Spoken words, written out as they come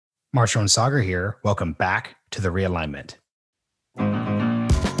Marshall and Sagar here. Welcome back to The Realignment.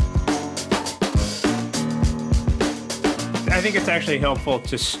 I think it's actually helpful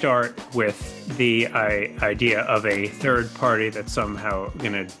to start with the idea of a third party that's somehow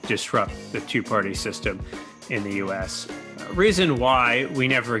going to disrupt the two-party system in the U.S. Reason why we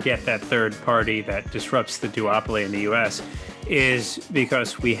never get that third party that disrupts the duopoly in the U.S. is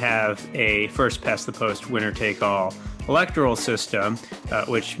because we have a first-past-the-post, winner-take-all electoral system,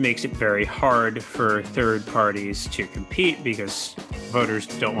 which makes it very hard for third parties to compete because voters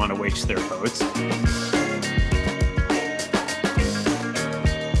don't want to waste their votes.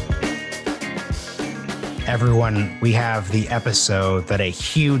 Everyone, we have the episode that a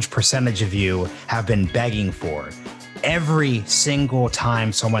huge percentage of you have been begging for. Every single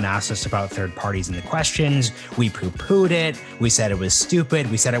time someone asked us about third parties in the questions, we poo-pooed it. We said it was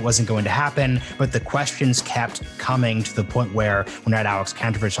stupid. We said it wasn't going to happen. But the questions kept coming to the point where when I had Alex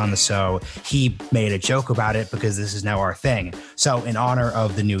Kantovich on the show, he made a joke about it because this is now our thing. So in honor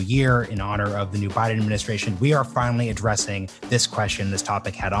of the new year, in honor of the new Biden administration, we are finally addressing this question, this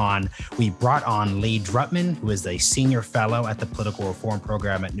topic head on. We brought on Lee Drutman, who is a senior fellow at the Political Reform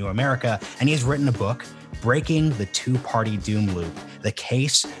Program at New America, and he's written a book, Breaking the Two-Party Doom Loop, the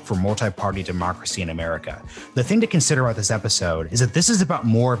case for multi-party democracy in America. The thing to consider about this episode is that this is about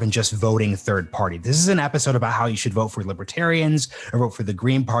more than just voting third party. This is an episode about how you should vote for libertarians or vote for the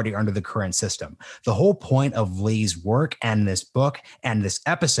Green Party under the current system. The whole point of Lee's work and this book and this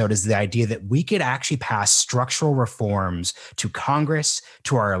episode is the idea that we could actually pass structural reforms to Congress,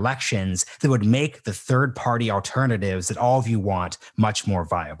 to our elections, that would make the third party alternatives that all of you want much more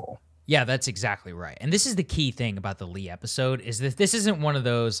viable. Yeah, that's exactly right. And this is the key thing about the Lee episode is that this isn't one of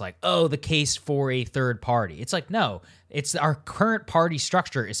those like, oh, the case for a third party. It's like, no, it's our current party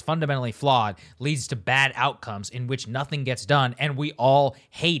structure is fundamentally flawed, leads to bad outcomes in which nothing gets done, and we all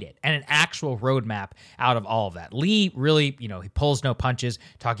hate it. And an actual roadmap out of all of that. Lee really, he pulls no punches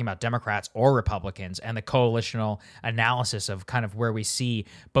talking about Democrats or Republicans and the coalitional analysis of kind of where we see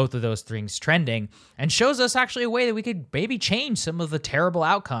both of those things trending and shows us actually a way that we could maybe change some of the terrible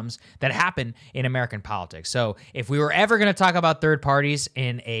outcomes that happen in American politics. So if we were ever going to talk about third parties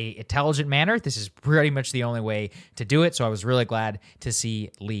in a intelligent manner, this is pretty much the only way to do it. So I was really glad to see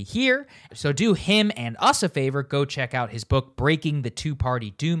Lee here. So do him and us a favor, go check out his book, Breaking the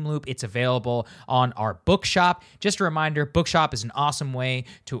Two-Party Doom Loop. It's available on our bookshop. Just a reminder, bookshop is an awesome way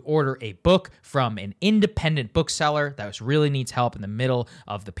to order a book from an independent bookseller that really needs help in the middle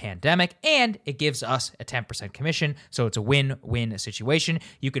of the pandemic, and it gives us a 10% commission. So it's a win-win situation.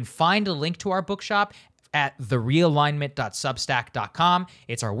 You can find a link to our bookshop at therealignment.substack.com.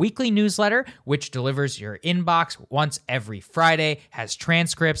 It's our weekly newsletter, which delivers your inbox once every Friday, has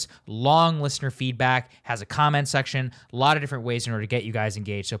transcripts, long listener feedback, has a comment section, a lot of different ways in order to get you guys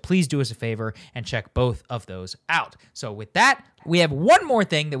engaged. So please do us a favor and check both of those out. So with that, we have one more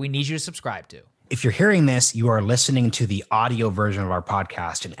thing that we need you to subscribe to. If you're hearing this, you are listening to the audio version of our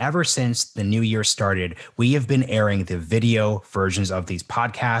podcast. And ever since the new year started, we have been airing the video versions of these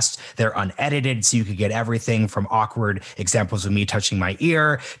podcasts. They're unedited, so you could get everything from awkward examples of me touching my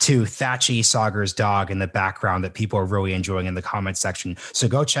ear to Thatchy Sagar's dog in the background that people are really enjoying in the comment section. So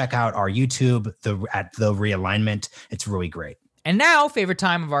go check out our YouTube at The Realignment. It's really great. And now, favorite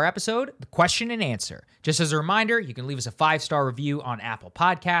time of our episode, the question and answer. Just as a reminder, you can leave us a 5-star review on Apple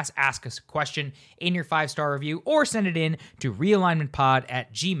Podcasts, ask us a question in your 5-star review, or send it in to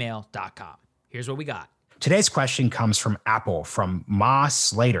realignmentpod@gmail.com. Here's what we got. Today's question comes from Apple, from Ma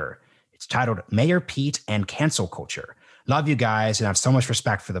Slater. It's titled Mayor Pete and Cancel Culture. Love you guys and have so much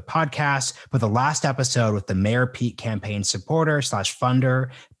respect for the podcast, but the last episode with the Mayor Pete campaign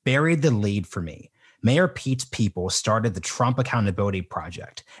supporter/funder buried the lead for me. Mayor Pete's people started the Trump Accountability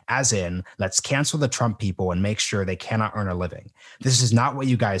Project, as in, let's cancel the Trump people and make sure they cannot earn a living. This is not what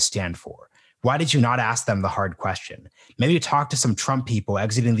you guys stand for. Why did you not ask them the hard question? Maybe talk to some Trump people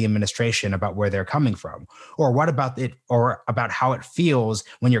exiting the administration about where they're coming from. Or what about it, or about how it feels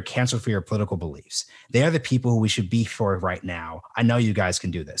when you're canceled for your political beliefs? They are the people who we should be for right now. I know you guys can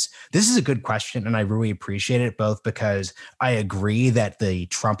do this. This is a good question, and I really appreciate it, both because I agree that the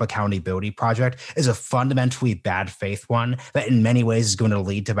Trump Accountability Project is a fundamentally bad faith one that in many ways is going to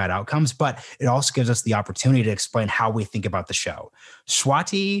lead to bad outcomes, but it also gives us the opportunity to explain how we think about the show.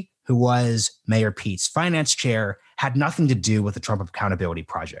 Swati, who was Mayor Pete's finance chair, had nothing to do with the Trump Accountability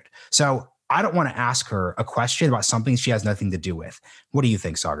Project. So I don't want to ask her a question about something she has nothing to do with. What do you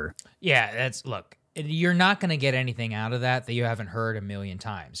think, Sagar? Yeah, look, You're not going to get anything out of that you haven't heard a million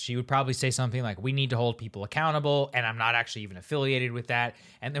times. She would probably say something like, we need to hold people accountable, and I'm not actually even affiliated with that.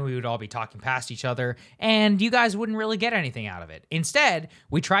 And then we would all be talking past each other, and you guys wouldn't really get anything out of it. Instead,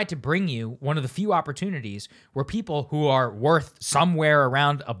 we tried to bring you one of the few opportunities where people who are worth somewhere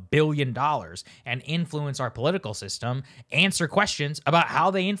around $1 billion and influence our political system answer questions about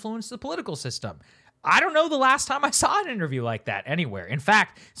how they influence the political system. I don't know the last time I saw an interview like that anywhere. In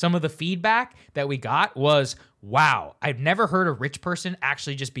fact, some of the feedback that we got was, wow, I've never heard a rich person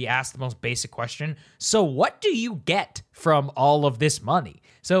actually just be asked the most basic question. So what do you get from all of this money?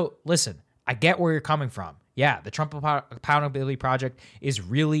 So listen, I get where you're coming from. Yeah, the Trump Accountability Project is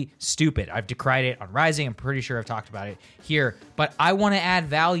really stupid. I've decried it on Rising. I'm pretty sure I've talked about it here. But I want to add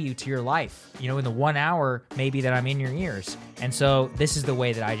value to your life, in the 1 hour maybe that I'm in your ears. And so this is the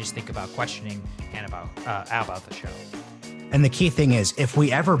way that I just think about questioning and about the show. And the key thing is, if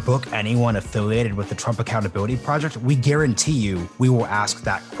we ever book anyone affiliated with the Trump Accountability Project, we guarantee you we will ask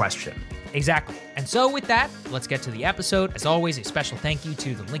that question. Exactly. And so with that, let's get to the episode. As always, a special thank you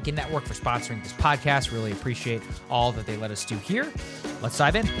to the Lincoln Network for sponsoring this podcast. Really appreciate all that they let us do here. Let's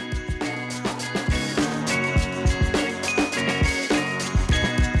dive in.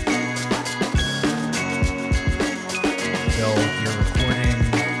 Phil, you're recording.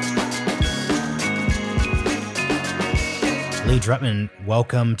 Lee Drutman,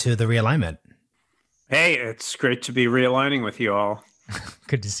 welcome to the realignment. Hey, it's great to be realigning with you all.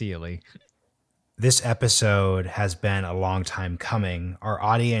 Good to see you, Lee. This episode has been a long time coming. Our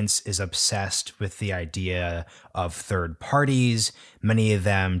audience is obsessed with the idea of third parties. Many of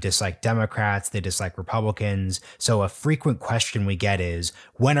them dislike Democrats. They dislike Republicans. So a frequent question we get is,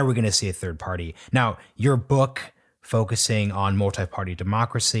 when are we going to see a third party? Now, your book focusing on multi-party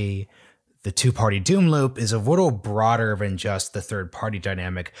democracy, the two-party doom loop, is a little broader than just the third-party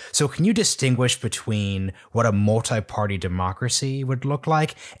dynamic. So can you distinguish between what a multi-party democracy would look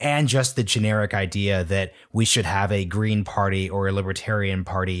like and just the generic idea that we should have a Green Party or a Libertarian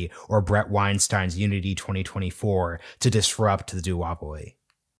Party or Brett Weinstein's Unity 2024 to disrupt the duopoly?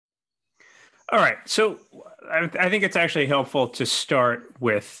 All right. So I think it's actually helpful to start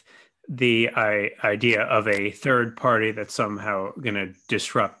with the idea of a third party that's somehow going to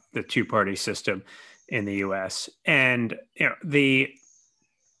disrupt the two-party system in the U.S. And the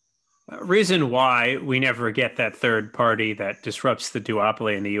reason why we never get that third party that disrupts the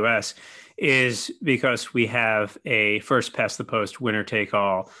duopoly in the U.S. is because we have a first-past-the-post,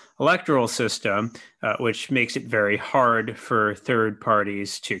 winner-take-all electoral system, which makes it very hard for third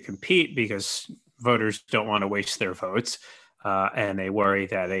parties to compete because voters don't want to waste their votes. And they worry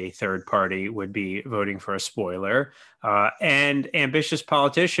that a third party would be voting for a spoiler. And ambitious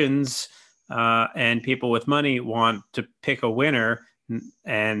politicians and people with money want to pick a winner.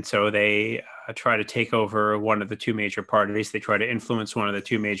 And so they try to take over one of the two major parties. They try to influence one of the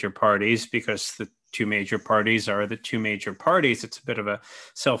two major parties because the two major parties are the two major parties. It's a bit of a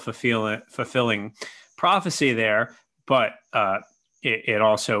self-fulfilling prophecy there. But it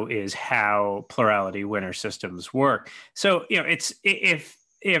also is how plurality winner systems work. So, it's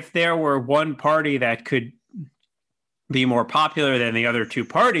if there were one party that could be more popular than the other two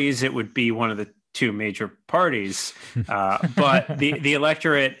parties, it would be one of the two major parties. But the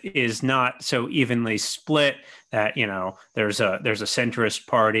electorate is not so evenly split that, there's a centrist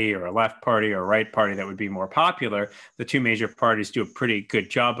party or a left party or a right party that would be more popular. The two major parties do a pretty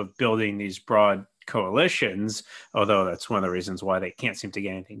good job of building these broad coalitions, although that's one of the reasons why they can't seem to get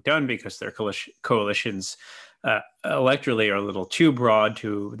anything done, because their coalitions electorally are a little too broad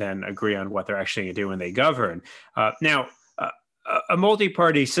to then agree on what they're actually going to do when they govern. Now, a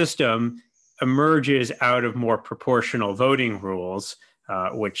multi-party system emerges out of more proportional voting rules,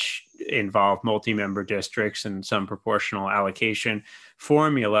 which involve multi-member districts and some proportional allocation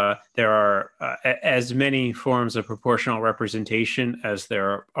formula. There are as many forms of proportional representation as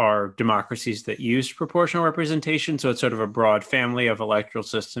there are democracies that use proportional representation. So it's sort of a broad family of electoral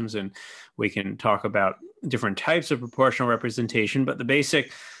systems, and we can talk about different types of proportional representation. But the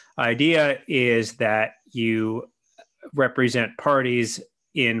basic idea is that you represent parties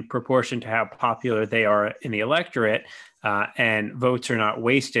in proportion to how popular they are in the electorate, and votes are not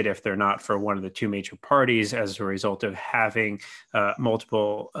wasted if they're not for one of the two major parties as a result of having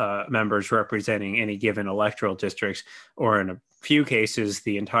multiple members representing any given electoral districts, or in a few cases,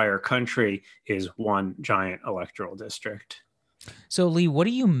 the entire country is one giant electoral district. So, Lee, what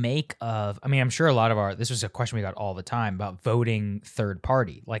do you make of? I mean, I'm sure a lot of this was a question we got all the time about voting third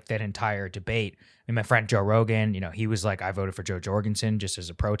party, like that entire debate. I mean, my friend Joe Rogan, he was like, I voted for Joe Jorgensen just as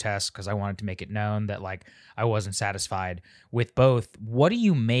a protest because I wanted to make it known that like I wasn't satisfied with both. What do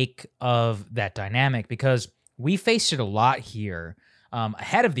you make of that dynamic? Because we faced it a lot here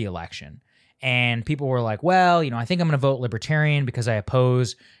ahead of the election. And people were like, well, I think I'm going to vote libertarian because I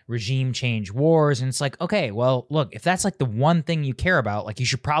oppose regime change wars. And it's like, okay, well, look, if that's like the one thing you care about, like you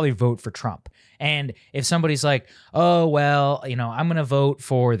should probably vote for Trump. And if somebody's like, oh, well, I'm going to vote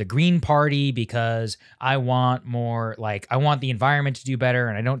for the Green Party because I want more, like, I want the environment to do better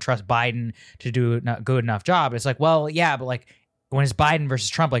and I don't trust Biden to do a good enough job. It's like, well, yeah, but like when it's Biden versus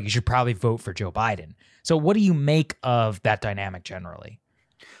Trump, like you should probably vote for Joe Biden. So what do you make of that dynamic generally?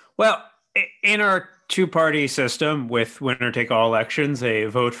 Well, in our two-party system with winner-take-all elections, a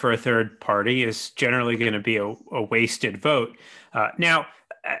vote for a third party is generally going to be a wasted vote. Now,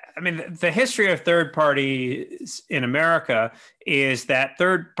 I mean, the history of third parties in America is that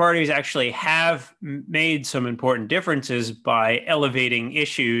third parties actually have made some important differences by elevating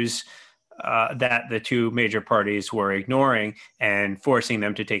issues that the two major parties were ignoring and forcing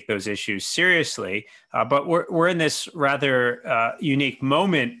them to take those issues seriously. But we're in this rather unique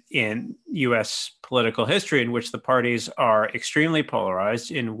moment in U.S. political history in which the parties are extremely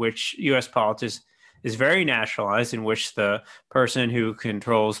polarized, in which U.S. politics is very nationalized, in which the person who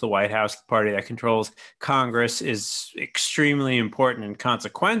controls the White House, the party that controls Congress, is extremely important and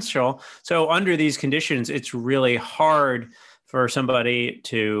consequential. So under these conditions, it's really hard for somebody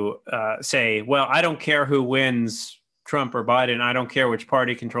to say, well, I don't care who wins, Trump or Biden. I don't care which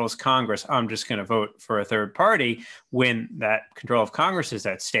party controls Congress. I'm just going to vote for a third party when that control of Congress is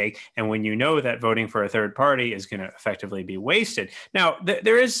at stake. And when you know that voting for a third party is going to effectively be wasted. Now,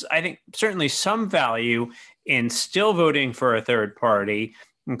 there is, I think, certainly some value in still voting for a third party,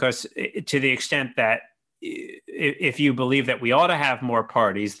 because to the extent that if you believe that we ought to have more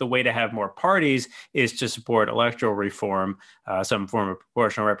parties, the way to have more parties is to support electoral reform, some form of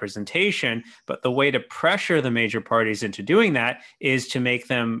proportional representation. But the way to pressure the major parties into doing that is to make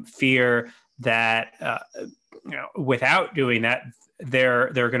them fear that without doing that, they're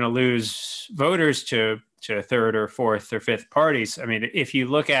going to lose voters to third or fourth or fifth parties. I mean, if you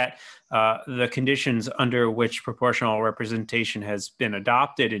look at the conditions under which proportional representation has been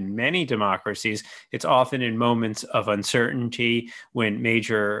adopted in many democracies, it's often in moments of uncertainty when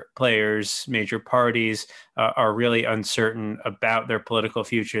major players, major parties are really uncertain about their political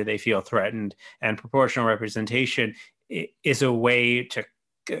future. They feel threatened, and proportional representation is a way to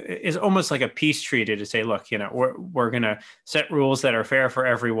is almost like a peace treaty to say, look, we're going to set rules that are fair for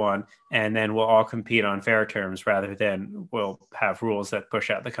everyone, and then we'll all compete on fair terms rather than we'll have rules that push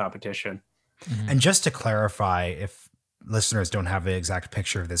out the competition. Mm-hmm. And just to clarify, if listeners don't have the exact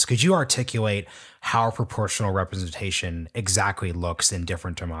picture of this, could you articulate how proportional representation exactly looks in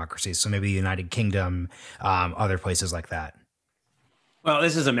different democracies? So maybe the United Kingdom, other places like that. Well,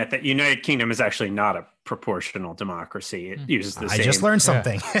 this is a myth that United Kingdom is actually not a proportional democracy. It uses the same. I just learned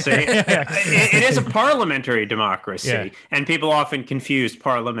something. Yeah. So it is a parliamentary democracy, and people often confuse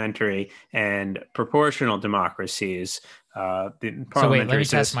parliamentary and proportional democracies. So wait, let me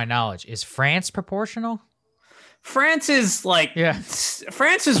test my knowledge. Is France proportional? France is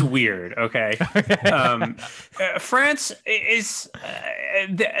France is weird. Okay. France is.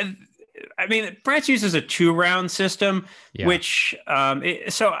 France uses a 2-round system, which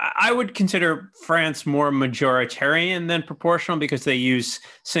so I would consider France more majoritarian than proportional because they use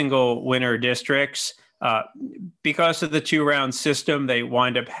single winner districts. Because of the 2-round system, they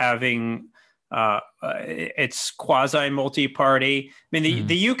wind up having it's quasi multi-party. I mean,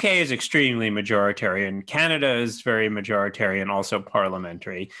 the UK is extremely majoritarian. Canada is very majoritarian, also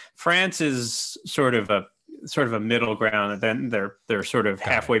parliamentary. France is sort of a middle ground, and then they're sort of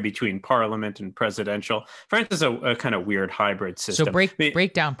halfway between parliament and presidential. France is a kind of weird hybrid system. So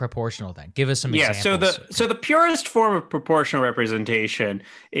break down proportional then. Give us some examples. So the purest form of proportional representation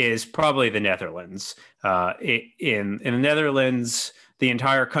is probably the Netherlands. In the Netherlands, the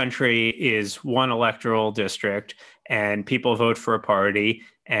entire country is one electoral district, and people vote for a party,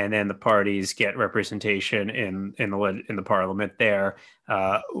 and then the parties get representation in the parliament there.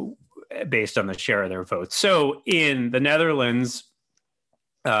 Based on the share of their votes. So in the Netherlands,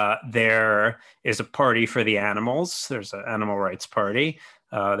 there is a party for the animals. There's an animal rights party.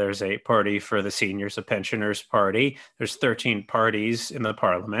 There's a party for the seniors, a pensioners party. There's 13 parties in the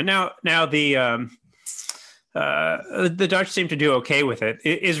parliament. Now the Dutch seem to do okay with it.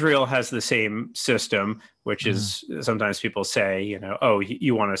 Israel has the same system, which is sometimes people say, oh,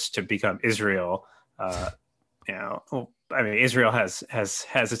 you want us to become Israel, I mean, Israel has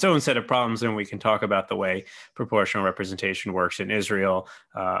its own set of problems, and we can talk about the way proportional representation works in Israel.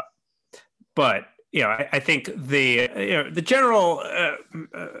 But I think the general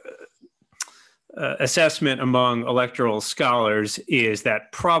assessment among electoral scholars is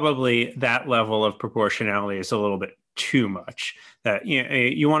that probably that level of proportionality is a little bit too much. That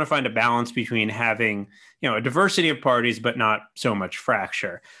you want to find a balance between having a diversity of parties but not so much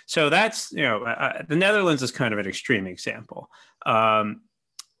fracture. So that's the Netherlands is kind of an extreme example. So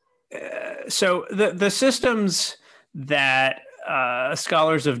the systems that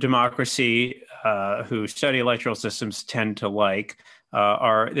scholars of democracy who study electoral systems tend to like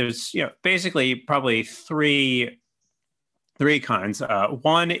there's basically probably three kinds.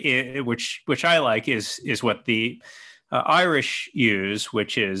 One which I like is what the Irish use,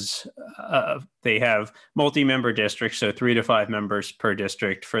 which is they have multi-member districts, so 3 to 5 members per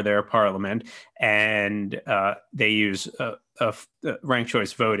district for their parliament, and they use ranked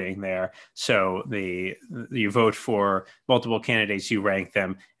choice voting there. So you vote for multiple candidates, you rank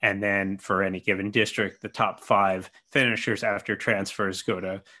them, and then for any given district, the top 5 finishers after transfers go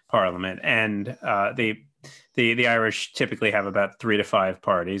to parliament. And the Irish typically have about 3 to 5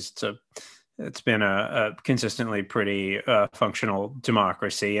 parties. It's been a consistently pretty functional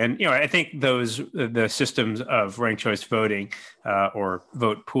democracy. And, I think the systems of ranked choice voting or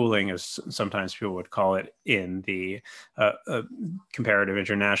vote pooling, as sometimes people would call it in the comparative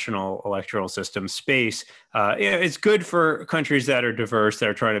international electoral system space, it's good for countries that are diverse, that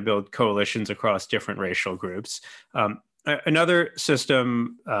are trying to build coalitions across different racial groups. Another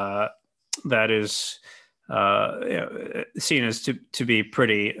system that is seen as to be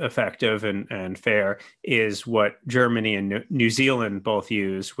pretty effective and fair is what Germany and New Zealand both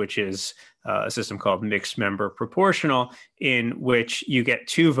use, which is a system called mixed member proportional, in which you get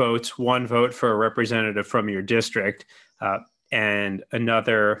 2 votes, 1 vote for a representative from your district and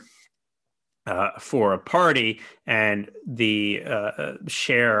another for a party, and the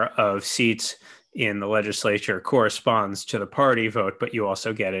share of seats in the legislature corresponds to the party vote, but you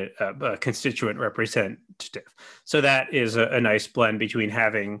also get a constituent representative. So that is a nice blend between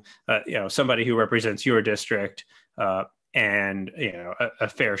having somebody who represents your district and a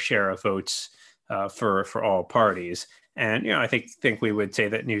fair share of votes for all parties. And I think we would say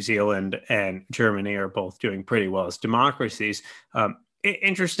that New Zealand and Germany are both doing pretty well as democracies.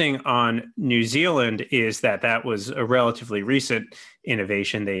 Interesting on New Zealand is that was a relatively recent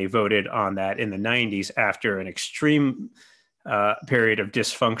innovation. They voted on that in the 90s after an extreme period of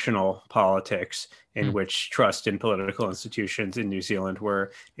dysfunctional politics in which trust in political institutions in New Zealand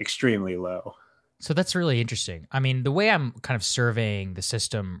were extremely low. So that's really interesting. I mean, the way I'm kind of surveying the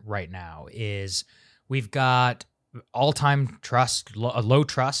system right now is we've got all-time trust, low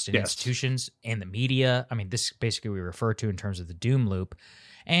trust in institutions and the media. I mean, this basically we refer to in terms of the doom loop.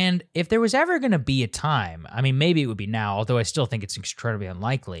 And if there was ever going to be a time, I mean, maybe it would be now, although I still think it's incredibly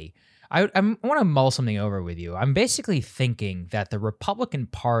unlikely. I want to mull something over with you. I'm basically thinking that the Republican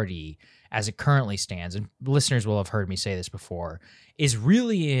Party, as it currently stands, and listeners will have heard me say this before, is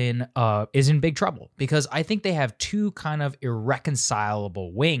really in big trouble, because I think they have 2 kind of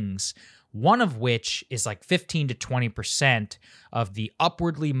irreconcilable wings. One of which is like 15 to 20% of the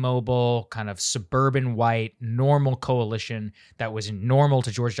upwardly mobile, kind of suburban white, normal coalition that was normal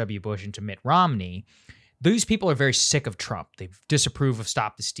to George W. Bush and to Mitt Romney. These people are very sick of Trump. They disapprove of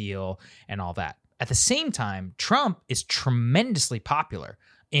Stop the Steal and all that. At the same time, Trump is tremendously popular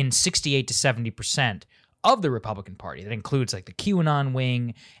in 68 to 70% of the Republican Party. That includes like the QAnon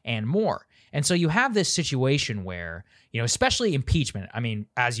wing and more. And so you have this situation where, especially impeachment. I mean,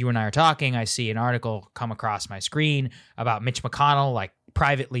 as you and I are talking, I see an article come across my screen about Mitch McConnell, like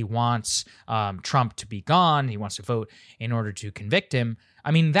privately wants Trump to be gone. He wants to vote in order to convict him.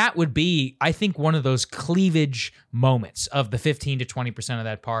 I mean, that would be, I think, one of those cleavage moments of the 15 to 20% of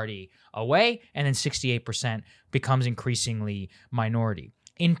that party away, and then 68% becomes increasingly minority.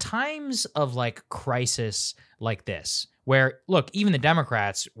 In times of like crisis like this, where, look, even the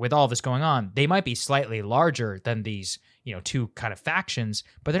Democrats, with all this going on, they might be slightly larger than these, 2 kind of factions,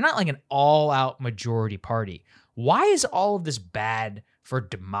 but they're not like an all-out majority party. Why is all of this bad for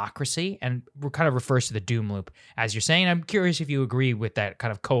democracy? And it kind of refers to the doom loop, as you're saying. I'm curious if you agree with that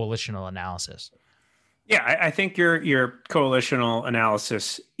kind of coalitional analysis. Yeah, I think your coalitional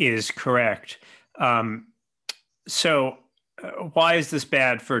analysis is correct. So why is this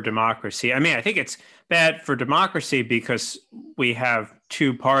bad for democracy? I mean, I think it's bad for democracy because we have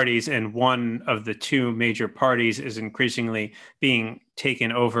 2 parties, and one of the 2 major parties is increasingly being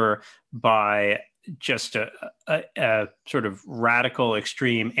taken over by just a sort of radical,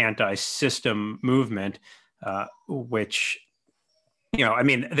 extreme anti-system movement which, I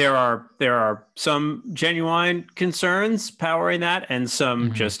mean, there are some genuine concerns powering that, and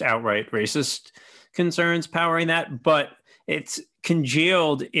some just outright racist concerns powering that, but it's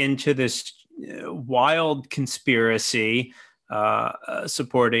congealed into this wild conspiracy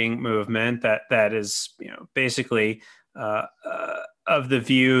supporting movement that is, basically of the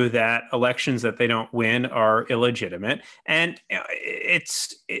view that elections that they don't win are illegitimate, and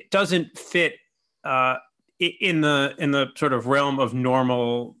it doesn't fit in the sort of realm of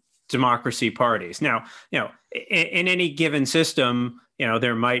normal democracy parties. Now, in any given system,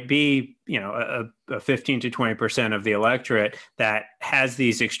 there might be, a 15 to 20% of the electorate that has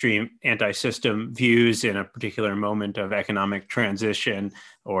these extreme anti-system views in a particular moment of economic transition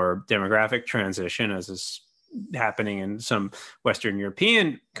or demographic transition, as is happening in some Western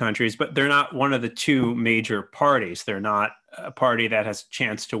European countries, but they're not one of the two major parties. They're not a party that has a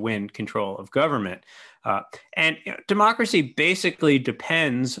chance to win control of government. And democracy basically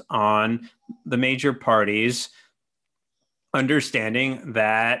depends on the major parties understanding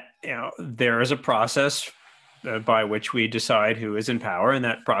that there is a process by which we decide who is in power, and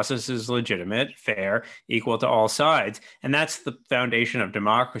that process is legitimate, fair, equal to all sides. And that's the foundation of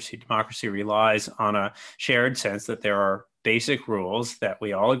democracy. Democracy relies on a shared sense that there are basic rules that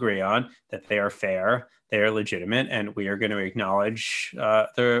we all agree on, that they are fair, they are legitimate, and we are going to acknowledge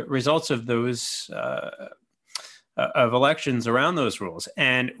the results of those of elections around those rules.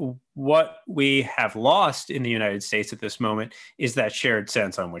 And what we have lost in the United States at this moment is that shared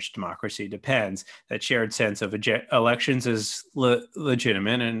sense on which democracy depends, that shared sense of elections as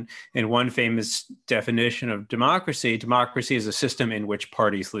legitimate. And in one famous definition of democracy, democracy is a system in which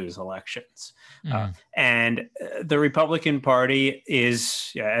parties lose elections. And the Republican Party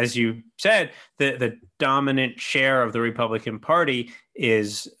is, as you said, the dominant share of the Republican Party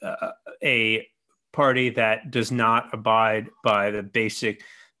is a party that does not abide by the basic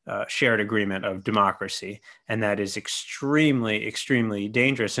shared agreement of democracy. And that is extremely, extremely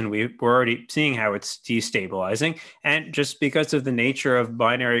dangerous. And we're already seeing how it's destabilizing. And just because of the nature of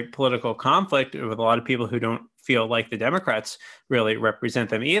binary political conflict with a lot of people who don't feel like the Democrats really represent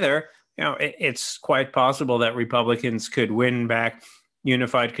them either, it's quite possible that Republicans could win back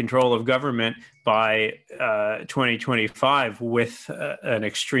unified control of government by 2025 with an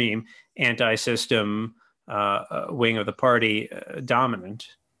extreme anti-system wing of the party dominant.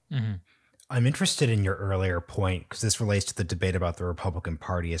 Mm-hmm. I'm interested in your earlier point, because this relates to the debate about the Republican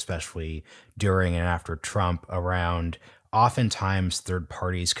Party, especially during and after Trump, around oftentimes third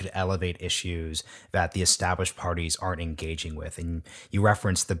parties could elevate issues that the established parties aren't engaging with. And you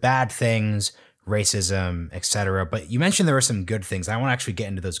referenced the bad things, racism, etc. But you mentioned there were some good things. I want to actually get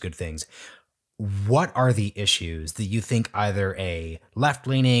into those good things. What are the issues that you think either a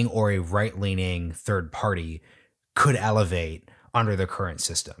left-leaning or a right-leaning third party could elevate under the current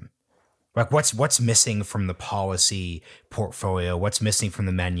system? Like what's missing from the policy portfolio? What's missing from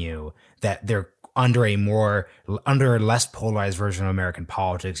the menu that they're under a less polarized version of American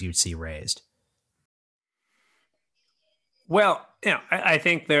politics you'd see raised? Well, I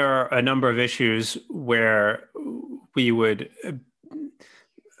think there are a number of issues where we would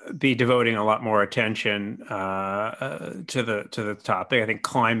be devoting a lot more attention to the topic. I think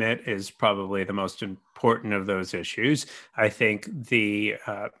climate is probably the most important of those issues. I think the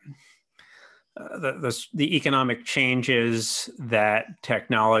economic changes that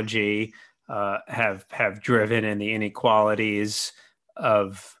technology have driven, and the inequalities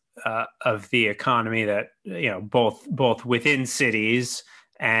of the economy that both within cities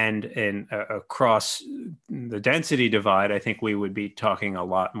and across the density divide, I think we would be talking a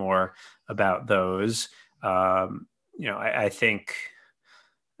lot more about those. I think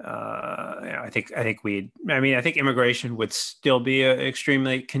immigration would still be an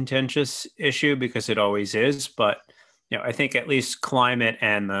extremely contentious issue, because it always is. But I think at least climate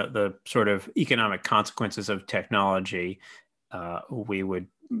and the sort of economic consequences of technology, we would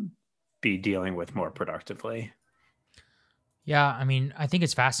be dealing with more productively. Yeah, I mean, I think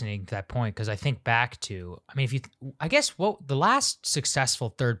it's fascinating to that point, because I think back to, the last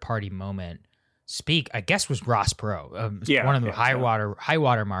successful third party moment was Ross Perot. One of the high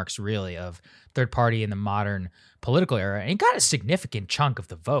water marks really of third party in the modern political era, and he got a significant chunk of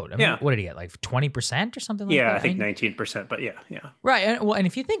the vote. I mean, what did he get, like 20% or something like that? Yeah, I think 19%, but yeah. Right, and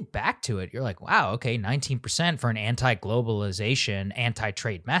if you think back to it, you're like, wow, okay, 19% for an anti-globalization,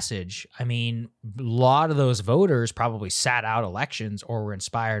 anti-trade message. I mean, a lot of those voters probably sat out elections or were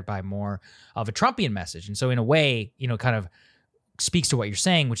inspired by more of a Trumpian message. And so in a way, kind of speaks to what you're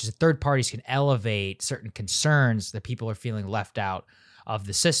saying, which is that third parties can elevate certain concerns that people are feeling left out of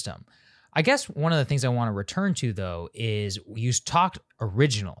the system. I guess one of the things I want to return to, though, is you talked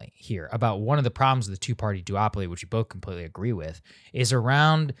originally here about one of the problems of the two-party duopoly, which you both completely agree with, is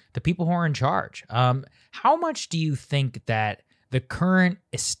around the people who are in charge. How much do you think that the current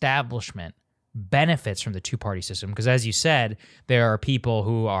establishment benefits from the two-party system? Because as you said, there are people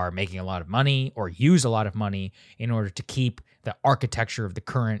who are making a lot of money or use a lot of money in order to keep the architecture of the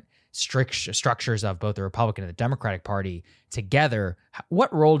current strict structures of both the Republican and the Democratic Party together.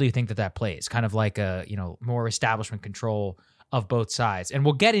 What role do you think that plays? Kind of like a, more establishment control of both sides. And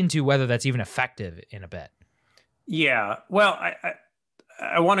we'll get into whether that's even effective in a bit. Yeah. Well,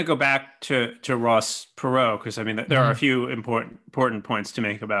 I want to go back to Ross Perot, because I mean, there are a few important points to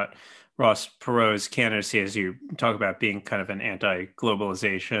make about Ross Perot's candidacy, as you talk about being kind of an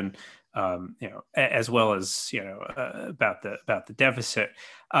anti-globalization, as well as about the deficit.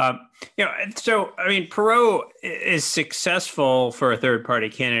 So I mean, Perot is successful for a third party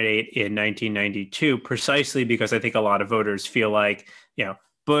candidate in 1992 precisely because I think a lot of voters feel like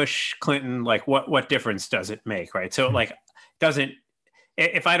Bush, Clinton, like what difference does it make, right? So like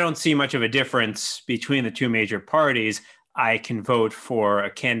if I don't see much of a difference between the two major parties, I can vote for a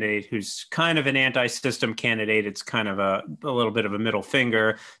candidate who's kind of an anti-system candidate. It's kind of a little bit of a middle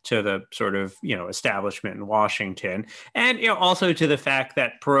finger to the sort of, establishment in Washington. And, also to the fact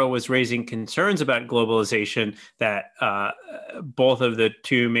that Perot was raising concerns about globalization that both of the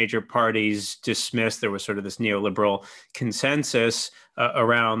two major parties dismissed. There was sort of this neoliberal consensus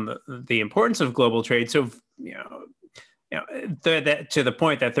around the importance of global trade. So, to the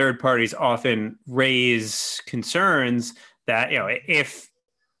point that third parties often raise concerns that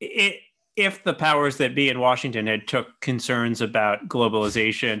if the powers that be in Washington had took concerns about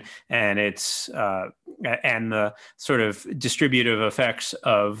globalization and its and the sort of distributive effects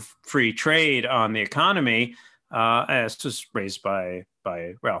of free trade on the economy, as was raised by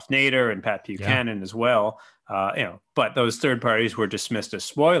Ralph Nader and Pat Buchanan as well, but those third parties were dismissed as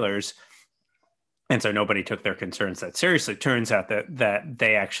spoilers. And so nobody took their concerns that seriously. Turns out that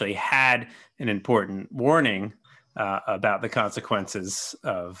they actually had an important warning about the consequences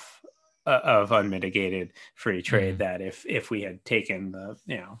of unmitigated free trade. That if we had taken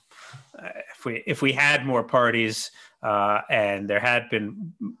if we had more parties and there had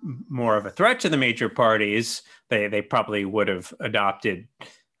been more of a threat to the major parties, they probably would have adopted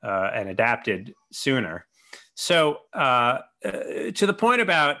and adapted sooner. So to the point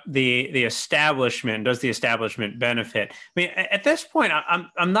about the establishment, does the establishment benefit? I mean, at this point,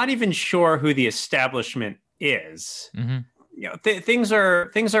 I'm not even sure who the establishment is. Things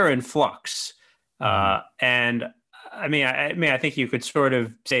are in flux, and I mean, I think you could sort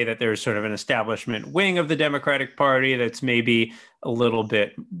of say that there's sort of an establishment wing of the Democratic Party that's maybe a little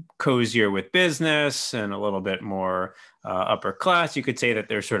bit cozier with business and a little bit more upper class. You could say that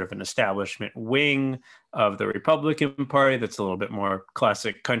there's sort of an establishment wing of the Republican Party that's a little bit more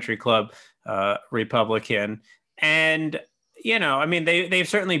classic country club Republican. And, I mean, they've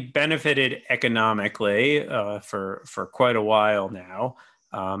certainly benefited economically for quite a while now.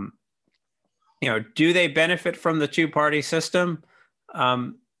 Do they benefit from the two-party system?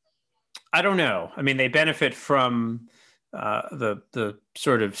 I don't know. I mean, they benefit from the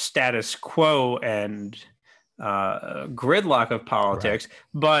sort of status quo and gridlock of politics, right.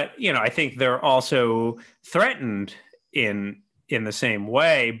 But I think they're also threatened in the same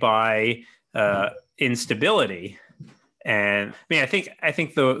way by instability. And I mean, I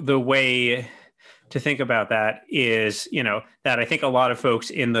think the way to think about that is, that I think a lot of folks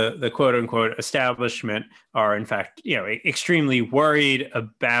in the quote unquote establishment are in fact, extremely worried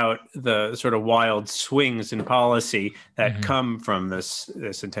about the sort of wild swings in policy that come from this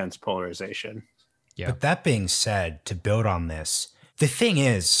intense polarization. Yeah. But that being said, to build on this, the thing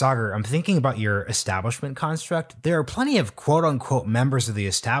is, Sagar, I'm thinking about your establishment construct. There are plenty of quote unquote members of the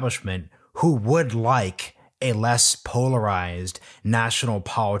establishment who would like a less polarized national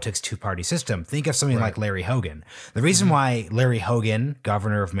politics two-party system. Think of something like Larry Hogan. The reason why Larry Hogan,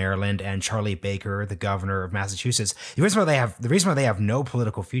 governor of Maryland, and Charlie Baker, the governor of Massachusetts, the reason why they have no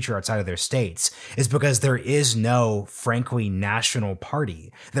political future outside of their states is because there is no, frankly, national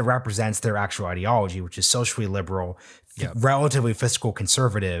party that represents their actual ideology, which is socially liberal, relatively fiscal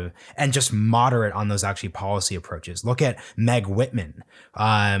conservative, and just moderate on those actually policy approaches. Look at Meg Whitman,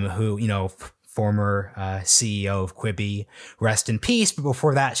 who, former CEO of Quibi, rest in peace. But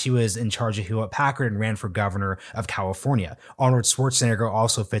before that, she was in charge of Hewlett Packard and ran for governor of California. Arnold Schwarzenegger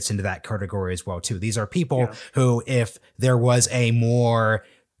also fits into that category as well, too. These are people who, if there was a more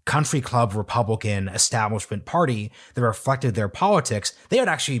country club Republican establishment party that reflected their politics, they would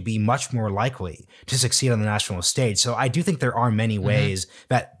actually be much more likely to succeed on the national stage. So I do think there are many ways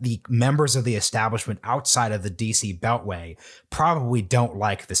that the members of the establishment outside of the DC Beltway probably don't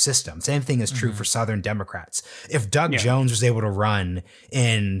like the system. Same thing is true for Southern Democrats. If Doug Jones was able to run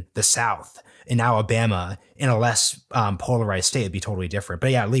in the South, in Alabama, in a less polarized state, it'd be totally different. But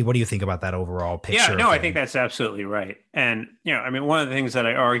yeah, Lee, what do you think about that overall picture? Yeah, no, I think that's absolutely right. And, I mean, one of the things that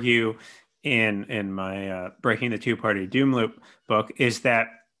I argue in my Breaking the Two-Party Doom Loop book is that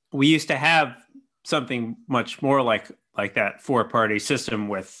we used to have something much more like that four-party system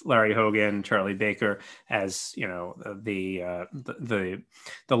with Larry Hogan, Charlie Baker as, the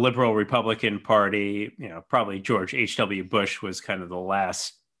liberal Republican Party. Probably George H.W. Bush was kind of the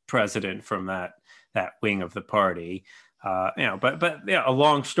last president from that wing of the party. But a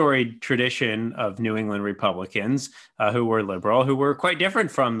long storied tradition of New England Republicans who were liberal, who were quite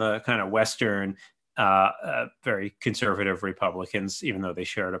different from the kind of Western, very conservative Republicans, even though they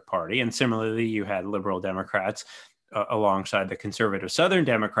shared a party. And similarly, you had liberal Democrats alongside the conservative Southern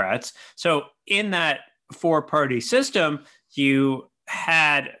Democrats. So in that four-party system, you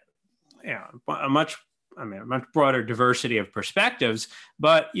had a much broader diversity of perspectives,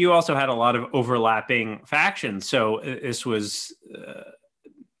 but you also had a lot of overlapping factions. So this was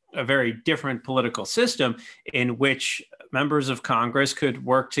a very different political system in which members of Congress could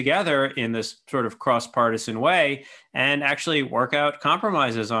work together in this sort of cross-partisan way and actually work out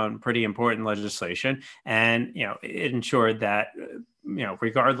compromises on pretty important legislation. And, it ensured that,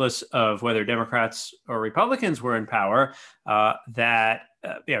 regardless of whether Democrats or Republicans were in power, that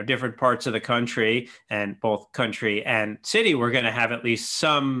different parts of the country, and both country and city, were going to have at least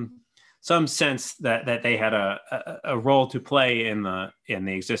some sense that they had a role to play in the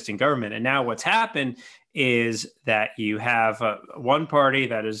existing government. And now what's happened is that you have one party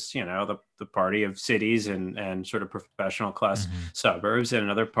that is, the party of cities and sort of professional class suburbs, and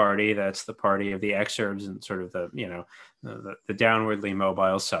another party that's the party of the exurbs and sort of the downwardly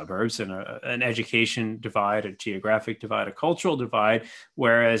mobile suburbs, and an education divide, a geographic divide, a cultural divide.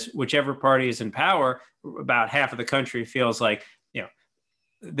 Whereas whichever party is in power, about half of the country feels like,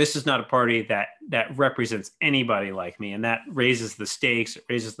 this is not a party that represents anybody like me. And that raises the stakes, it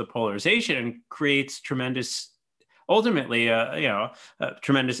raises the polarization, and creates ultimately,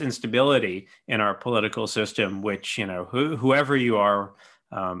 tremendous instability in our political system, which, whoever you are,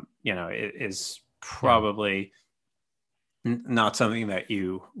 is probably not something that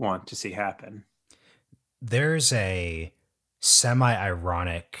you want to see happen. There's a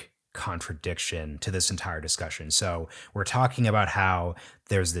semi-ironic contradiction to this entire discussion. So we're talking about how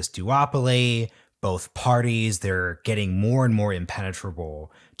there's this duopoly, both parties, they're getting more and more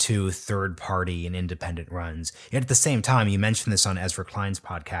impenetrable to third party and independent runs. Yet at the same time, you mentioned this on Ezra Klein's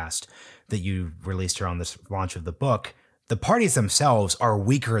podcast that you released around this launch of the book, the parties themselves are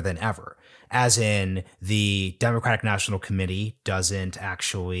weaker than ever, as in the Democratic National Committee doesn't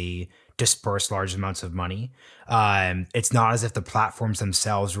actually disperse large amounts of money. It's not as if the platforms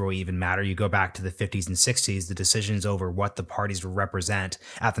themselves really even matter. You go back to the 50s and 60s, the decisions over what the parties would represent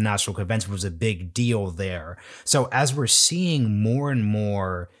at the national convention was a big deal there. So as we're seeing more and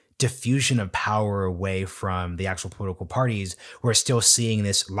more diffusion of power away from the actual political parties, we're still seeing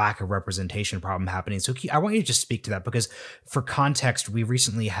this lack of representation problem happening. So I want you to just speak to that, because for context, we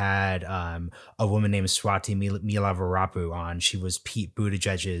recently had a woman named Swati Milavarapu on. She was Pete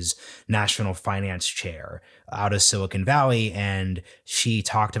Buttigieg's national finance chair out of Silicon Valley, and she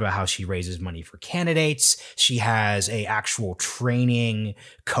talked about how she raises money for candidates. She has a actual training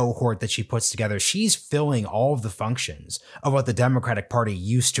cohort that she puts together. She's filling all of the functions of what the Democratic Party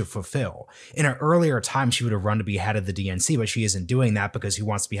used to fulfill. In an earlier time, she would have run to be head of the DNC, but she isn't doing that because he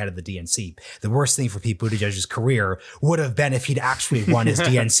wants to be head of the DNC. The worst thing for Pete Buttigieg's career would have been if he'd actually won his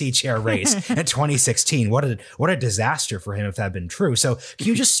DNC chair race in 2016. What a disaster for him if that had been true. So can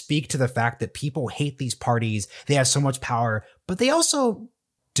you just speak to the fact that people hate these parties? They have so much power, but they also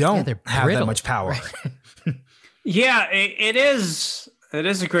don't have that much power. Right. Yeah, it is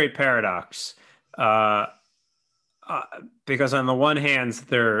a great paradox. Because on the one hand,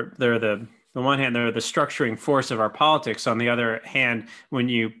 they're the structuring force of our politics. On the other hand, when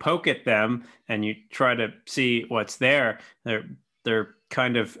you poke at them and you try to see what's there, they're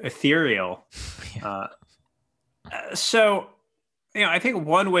kind of ethereal. Yeah. So, I think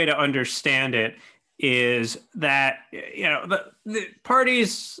one way to understand it is that the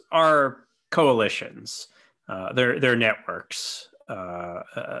parties are coalitions. They're networks.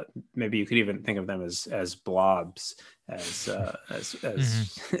 Maybe you could even think of them as blobs,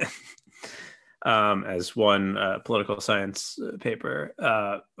 as one political science paper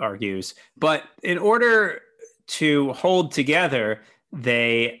argues. But in order to hold together,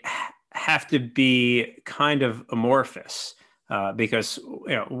 they have to be kind of amorphous. Because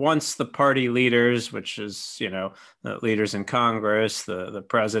once the party leaders, which is the leaders in Congress, the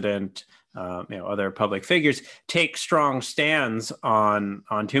president, other public figures, take strong stands on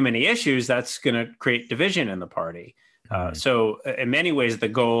too many issues, that's going to create division in the party. So in many ways, the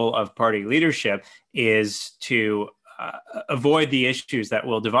goal of party leadership is to avoid the issues that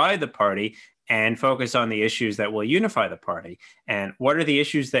will divide the party and focus on the issues that will unify the party. And what are the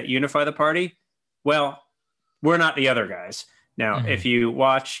issues that unify the party? Well, we're not the other guys. Now, if you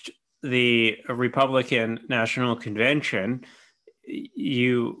watched the Republican National Convention,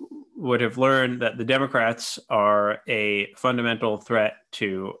 you would have learned that the Democrats are a fundamental threat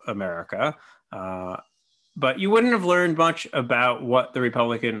to America. But you wouldn't have learned much about what the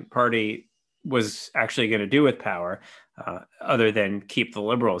Republican Party was actually going to do with power, other than keep the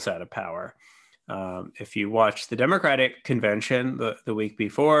liberals out of power. If you watched the Democratic Convention the week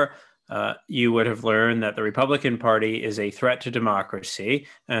before, you would have learned that the Republican Party is a threat to democracy,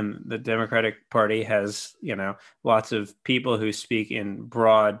 and the Democratic Party has, lots of people who speak in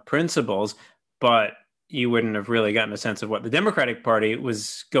broad principles, but you wouldn't have really gotten a sense of what the Democratic Party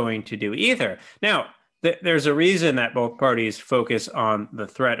was going to do either. Now, there's a reason that both parties focus on the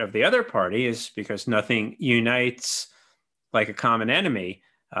threat of the other party, is because nothing unites like a common enemy.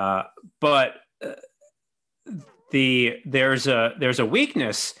 But there's a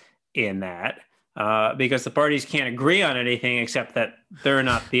weakness in that, because the parties can't agree on anything except that they're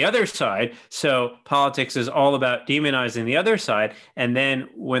not the other side. So politics is all about demonizing the other side. And then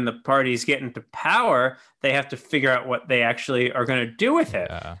when the parties get into power, they have to figure out what they actually are going to do with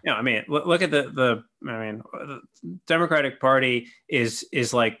it. Look at the Democratic Party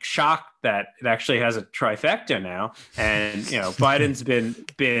is like shocked that it actually has a trifecta now. And, Biden's been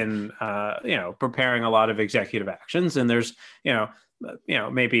preparing a lot of executive actions, and there's,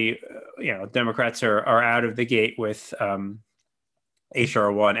 maybe Democrats are out of the gate with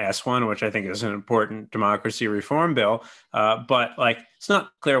HR 1S1, which I think is an important democracy reform bill. But it's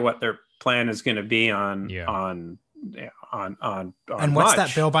not clear what their plan is going to be on. And what's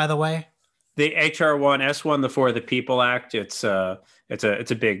that bill, by the way? The HR 1S1, the For the People Act. It's a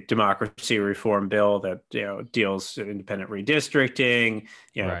big democracy reform bill that deals with independent redistricting,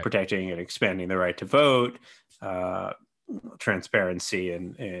 Right. protecting and expanding the right to vote, transparency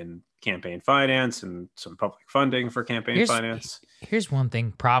in campaign finance, and some public funding for campaign finance. Here's one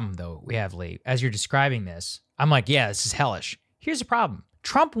problem though we have, Lee. As you're describing this, I'm like, yeah, this is hellish. Here's the problem.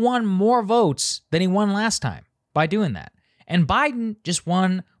 Trump won more votes than he won last time by doing that. And Biden just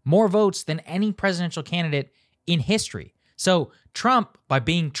won more votes than any presidential candidate in history. So Trump, by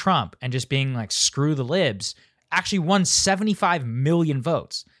being Trump and just being like, screw the libs, actually won 75 million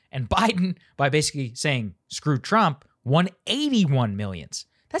votes. And Biden, by basically saying, screw Trump, won 81 millions.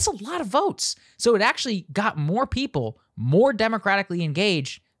 That's a lot of votes. So it actually got more people more democratically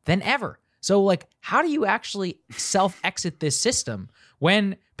engaged than ever. So how do you actually self-exit this system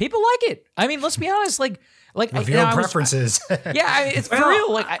when people like it? I mean, let's be honest, reveal preferences. It's for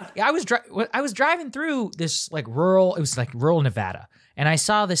real. I was driving through this rural Nevada, and I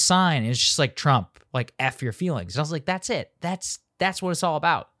saw this sign. It was just like Trump, F your feelings. And I was like, that's it. That's what it's all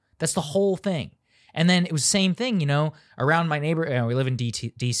about. That's the whole thing. And then it was the same thing, around my neighbor. We live in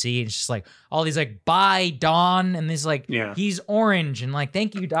DC, and it's just all these bye Don, and this he's orange, and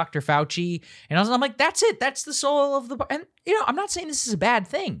thank you, Dr. Fauci. And I'm like, that's it. That's the soul of the. And I'm not saying this is a bad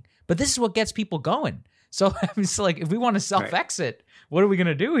thing, but this is what gets people going. So it's if we want to self-exit, what are we going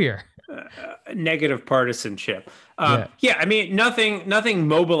to do here? Negative partisanship. I mean, nothing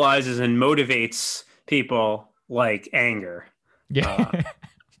mobilizes and motivates people like anger. Yeah.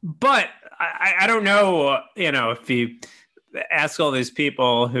 But I don't know, if you ask all these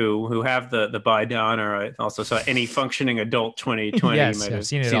people who have the Biden, or I also saw Any Functioning Adult 2020. Yes, might have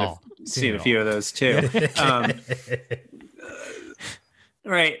seen it all. Seen a few of those too.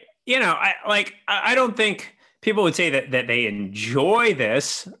 Right. I don't think people would say that they enjoy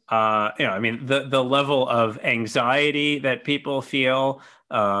this. I mean, the level of anxiety that people feel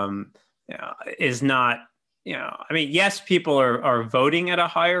is not, I mean, yes, people are voting at a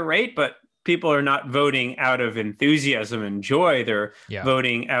higher rate, but people are not voting out of enthusiasm and joy. They're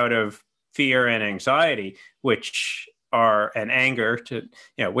voting out of fear and anxiety, and anger,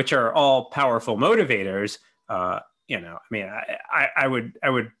 which are all powerful motivators. I mean, I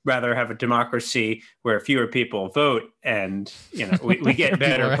would rather have a democracy where fewer people vote, and we get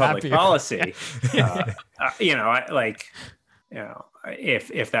better public policy.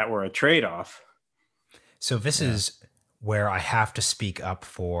 If that were a trade-off. So this is where I have to speak up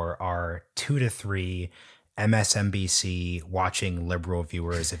for our 2 to 3 MSNBC watching liberal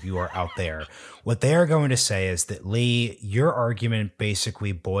viewers, if you are out there. What they are going to say is that, Lee, your argument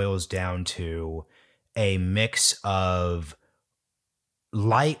basically boils down to a mix of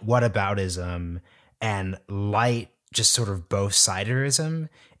light whataboutism and light just sort of both-siderism,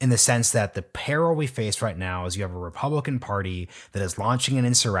 in the sense that the peril we face right now is you have a Republican Party that is launching an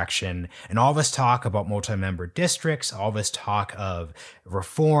insurrection, and all this talk about multi-member districts, all this talk of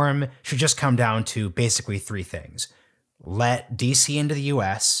reform should just come down to basically 3 things. Let DC into the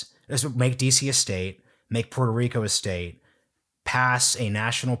US, make DC a state, make Puerto Rico a state, pass a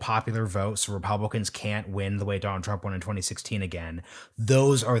national popular vote so Republicans can't win the way Donald Trump won in 2016 again.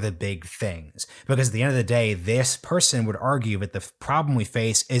 Those are the big things. Because at the end of the day, this person would argue that the problem we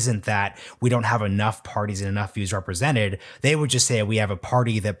face isn't that we don't have enough parties and enough views represented. They would just say we have a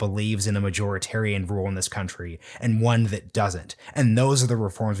party that believes in a majoritarian rule in this country and one that doesn't. And those are the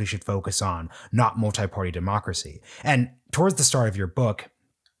reforms we should focus on, not multi-party democracy. And towards the start of your book,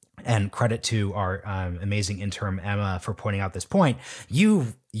 and credit to our amazing interim Emma for pointing out this point,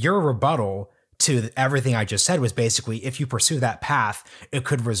 your rebuttal to everything I just said was basically, if you pursue that path, it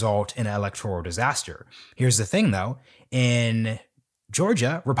could result in an electoral disaster. Here's the thing, though. In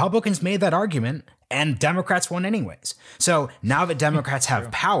Georgia, Republicans made that argument and Democrats won anyways. So now that Democrats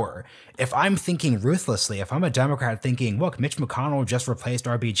have power, if I'm thinking ruthlessly, if I'm a Democrat thinking, look, Mitch McConnell just replaced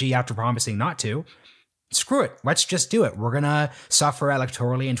RBG after promising not to, screw it. Let's just do it. We're going to suffer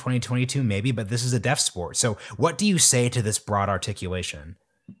electorally in 2022, maybe, but this is a death sport. So what do you say to this broad articulation?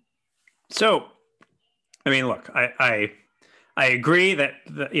 So, I mean, look, I agree that,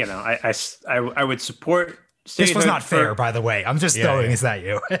 I would support. This was not fair, by the way. I'm just throwing this at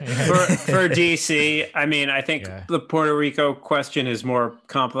you. for DC, I mean, I think the Puerto Rico question is more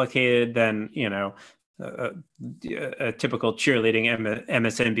complicated than, a typical cheerleading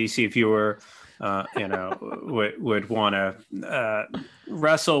MSNBC viewer would want to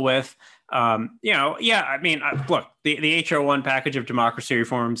wrestle with. I mean, look, the HR 1 package of democracy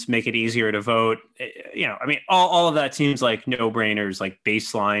reforms make it easier to vote. I mean, all of that seems like no-brainers, like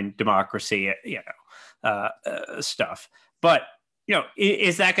baseline democracy, stuff. But,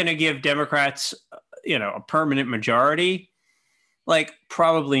 is that going to give Democrats, a permanent majority? Like,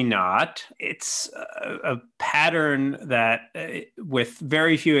 probably not. It's a pattern that, with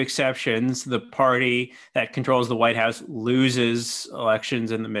very few exceptions, the party that controls the White House loses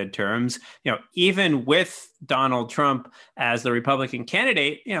elections in the midterms. Even with Donald Trump as the Republican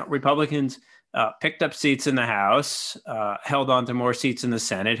candidate, Republicans picked up seats in the House, held on to more seats in the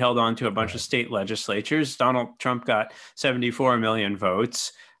Senate, held on to a bunch of state legislatures. Donald Trump got 74 million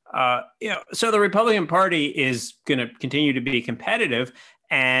votes. So the Republican Party is going to continue to be competitive.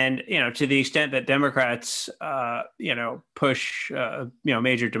 And, to the extent that Democrats, push,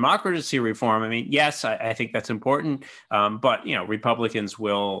 major democracy reform, I mean, yes, I think that's important. But, Republicans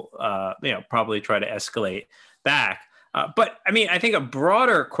will, probably try to escalate back. But I mean, I think a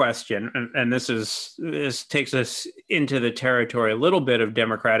broader question, and this takes us into the territory a little bit of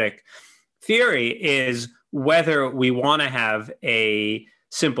Democratic theory, is whether we want to have a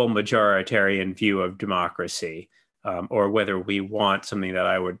simple majoritarian view of democracy, or whether we want something that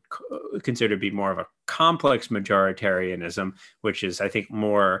I would consider to be more of a complex majoritarianism, which is, I think,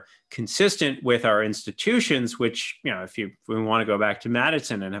 more consistent with our institutions, which, if we want to go back to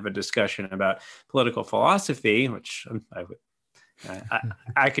Madison and have a discussion about political philosophy, which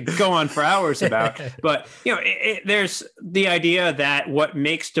I could go on for hours about, but, there's the idea that what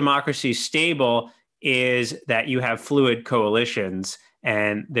makes democracy stable is that you have fluid coalitions.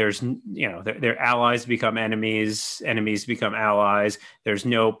 And there's, their allies become enemies, enemies become allies. There's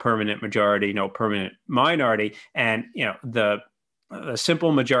no permanent majority, no permanent minority. And, the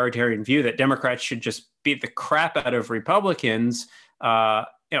simple majoritarian view that Democrats should just beat the crap out of Republicans, okay,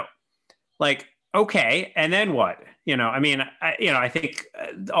 and then what? I think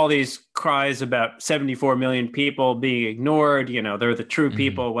all these cries about 74 million people being ignored, they're the true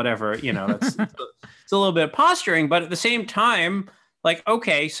people, whatever, it's a little bit of posturing, but at the same time,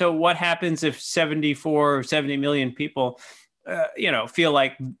 okay, so what happens if 70 million people, feel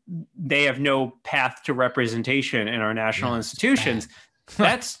like they have no path to representation in our national institutions?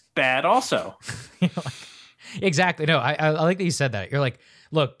 That's bad also. Exactly. No, I like that you said that. You're like,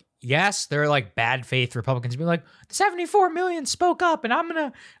 look, yes, there are like bad faith Republicans being like, 74 million spoke up and I'm going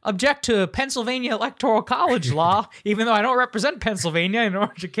to object to Pennsylvania Electoral College law, even though I don't represent Pennsylvania, in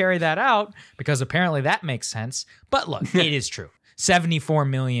order to carry that out, because apparently that makes sense. But look, it is true. 74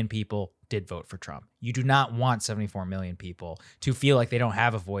 million people did vote for Trump. You do not want 74 million people to feel like they don't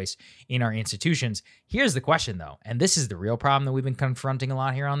have a voice in our institutions. Here's the question, though, and this is the real problem that we've been confronting a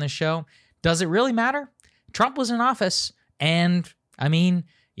lot here on this show. Does it really matter? Trump was in office, and I mean,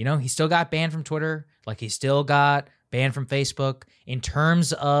 he still got banned from Twitter, like he still got banned from Facebook. In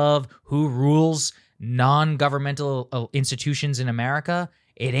terms of who rules non-governmental institutions in America,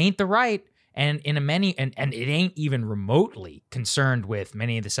 it ain't the right. And it ain't even remotely concerned with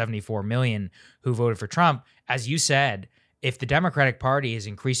many of the 74 million who voted for Trump. As you said, if the Democratic Party is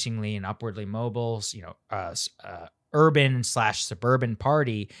increasingly an upwardly mobile, urban/suburban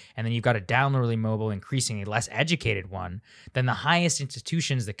party, and then you've got a downwardly mobile, increasingly less educated one, then the highest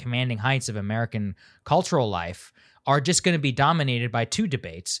institutions, the commanding heights of American cultural life, are just going to be dominated by two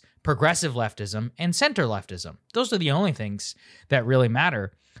debates: progressive leftism and center leftism. Those are the only things that really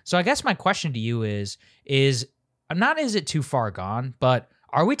matter. So I guess my question to you is not is it too far gone, but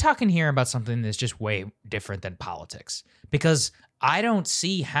are we talking here about something that's just way different than politics? Because I don't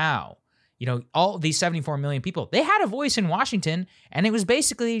see how, all these 74 million people, they had a voice in Washington, and it was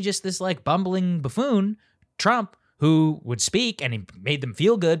basically just this like bumbling buffoon, Trump, who would speak, and he made them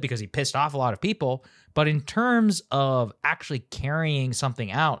feel good because he pissed off a lot of people. But in terms of actually carrying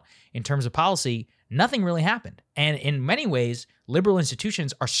something out in terms of policy, nothing really happened. And in many ways, liberal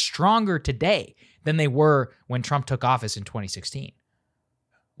institutions are stronger today than they were when Trump took office in 2016.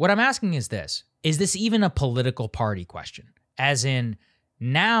 What I'm asking is this even a political party question? As in,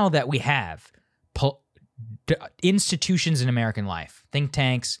 now that we have institutions in American life, think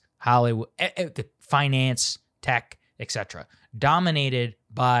tanks, Hollywood, finance, tech, etc., dominated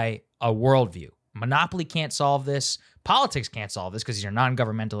by a worldview. Monopoly can't solve this. Politics can't solve this because these are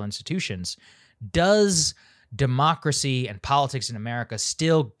non-governmental institutions. Does democracy and politics in America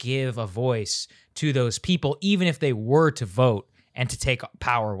still give a voice to those people, even if they were to vote and to take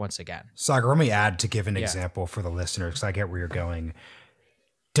power once again? Sagar, let me add to give an example for the listeners, because I get where you're going.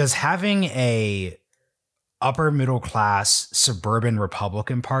 Does having a upper middle class suburban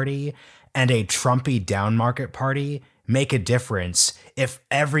Republican Party and a Trumpy down market party make a difference if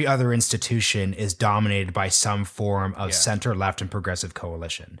every other institution is dominated by some form of center left and progressive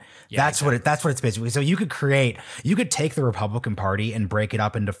coalition? That's exactly that's what it's basically. So you could take the Republican Party and break it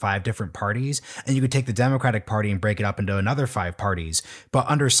up into 5 different parties, and you could take the Democratic Party and break it up into another 5 parties. But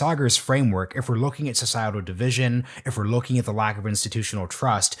under Sagar's framework, if we're looking at societal division, if we're looking at the lack of institutional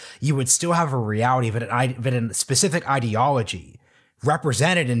trust, you would still have a reality of a specific ideology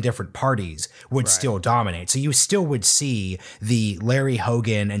represented in different parties would still dominate. So you still would see the Larry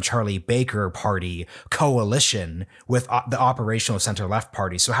Hogan and Charlie Baker party coalition with the operational center-left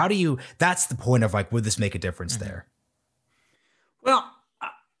party. So that's the point of would this make a difference there? Well,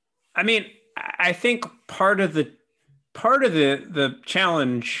 I mean, I think part of the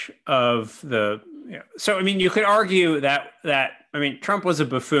challenge of so, I mean, you could argue that Trump was a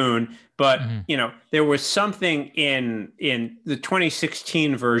buffoon, but, there was something in the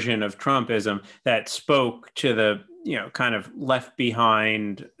 2016 version of Trumpism that spoke to the, kind of left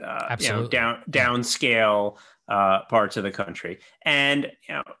behind, downscale parts of the country. And,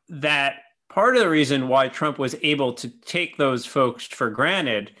 that part of the reason why Trump was able to take those folks for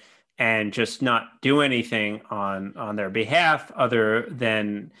granted and just not do anything on their behalf other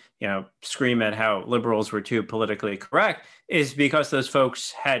than, scream at how liberals were too politically correct, is because those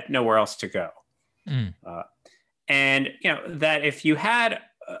folks had nowhere else to go. And, that if you had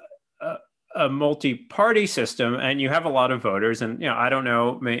a multi-party system and you have a lot of voters and, I don't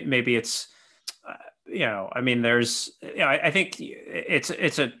know, maybe it's, I think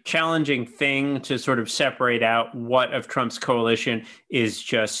it's a challenging thing to sort of separate out what of Trump's coalition is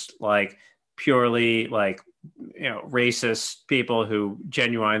just purely racist people who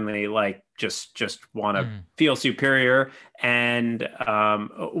genuinely just want to feel superior, and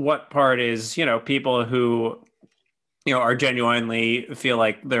what part is people who are genuinely feel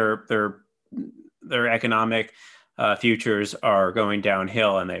like their economic futures are going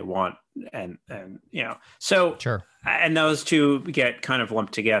downhill and they want so sure. And those two get kind of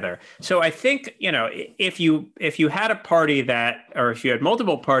lumped together. So I think, if you had a party or if you had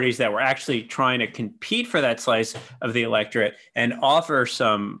multiple parties that were actually trying to compete for that slice of the electorate and offer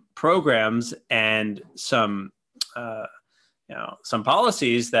some programs and some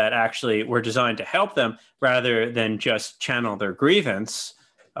policies that actually were designed to help them rather than just channel their grievance,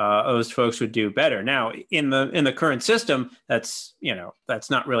 those folks would do better. Now, in the current system, that's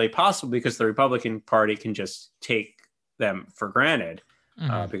not really possible because the Republican Party can just take them for granted,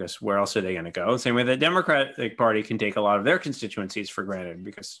 because where else are they going to go? Same way the Democratic Party can take a lot of their constituencies for granted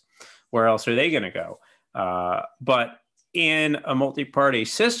because where else are they going to go? But in a multi-party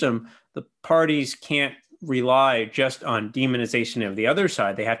system, the parties can't rely just on demonization of the other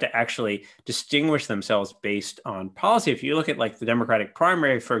side. They have to actually distinguish themselves based on policy. If you look at like the Democratic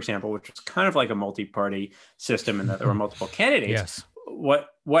primary, for example, which was kind of like a multi-party system and that there were multiple candidates,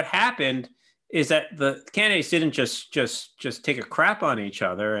 what happened is that the candidates didn't just take a crap on each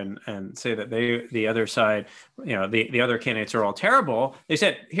other and say that the other side, the other candidates are all terrible. They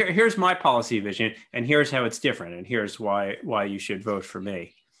said, here's my policy vision, and here's how it's different, and here's why you should vote for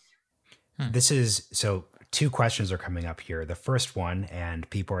me. This is so. Two questions are coming up here. The first one, and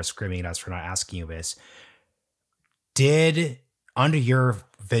people are screaming at us for not asking you this: under your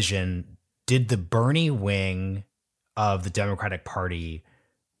vision, did the Bernie wing of the Democratic Party,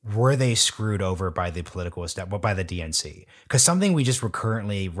 were they screwed over by the political establishment, by the DNC? Because something we just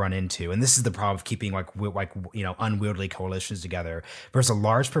recurrently run into, and this is the problem of keeping unwieldy coalitions together. There's a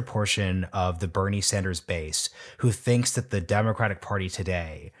large proportion of the Bernie Sanders base who thinks that the Democratic Party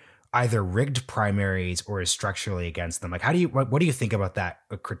today either rigged primaries or is structurally against them. Like, what do you think about that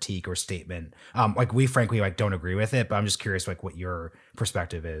critique or statement? We frankly don't agree with it, but I'm just curious, what your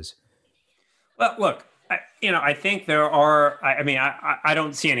perspective is. Well, look, I think there are, I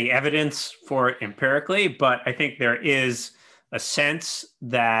don't see any evidence for it empirically, but I think there is a sense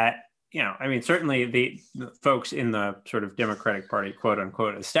that, certainly the folks in the sort of Democratic Party, quote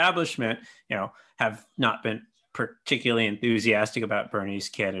unquote, establishment, have not been particularly enthusiastic about Bernie's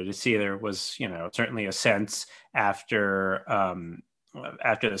candidacy. There was, certainly a sense after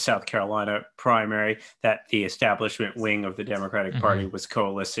the South Carolina primary that the establishment wing of the Democratic Party was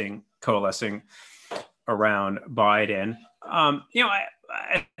coalescing around Biden.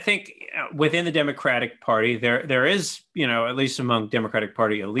 I think within the Democratic Party, there is, at least among Democratic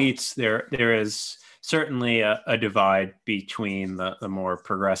Party elites, there is certainly a divide between the more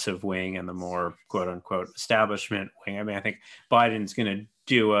progressive wing and the more quote unquote establishment wing. I think Biden's going to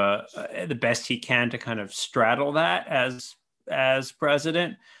do the best he can to kind of straddle that as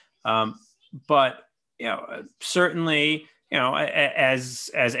president. But certainly, as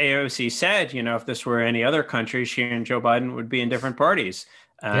AOC said, if this were any other country, she and Joe Biden would be in different parties.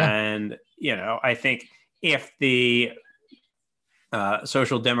 And, I think if the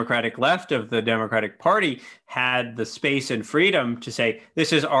social democratic left of the Democratic Party had the space and freedom to say,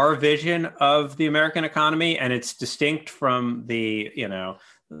 this is our vision of the American economy, and it's distinct from the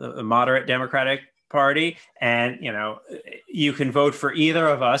moderate Democratic Party, and you can vote for either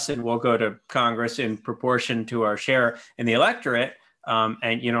of us and we'll go to Congress in proportion to our share in the electorate,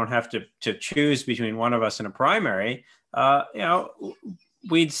 and you don't have to choose between one of us in a primary.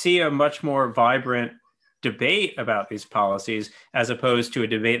 We'd see a much more vibrant debate about these policies, as opposed to a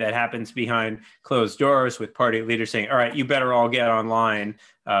debate that happens behind closed doors with party leaders saying, all right, you better all get online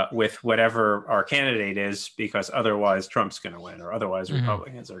with whatever our candidate is, because otherwise Trump's going to win, or otherwise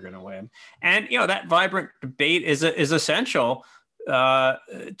Republicans are going to win. And, that vibrant debate is essential to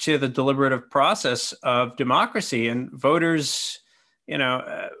the deliberative process of democracy, and voters,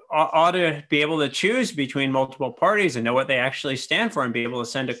 ought to be able to choose between multiple parties and know what they actually stand for and be able to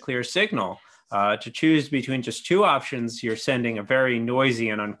send a clear signal. To choose between just two options, you're sending a very noisy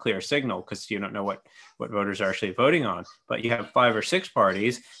and unclear signal, because you don't know what voters are actually voting on. But you have 5 or 6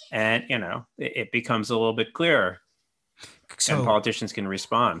 parties, and it becomes a little bit clearer, and politicians can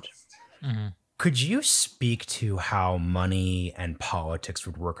respond. Could you speak to how money and politics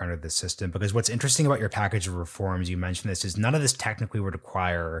would work under this system? Because what's interesting about your package of reforms, you mentioned this, is none of this technically would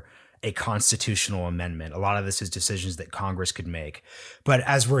require a constitutional amendment. A lot of this is decisions that Congress could make. But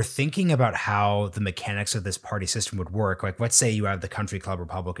as we're thinking about how the mechanics of this party system would work, let's say you have the Country Club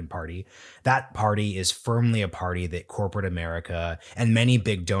Republican Party. That party is firmly a party that corporate America and many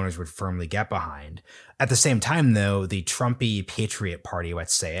big donors would firmly get behind. At the same time, though, the Trumpy Patriot Party,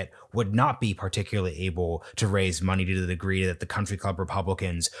 let's say it, would not be particularly able to raise money to the degree that the Country Club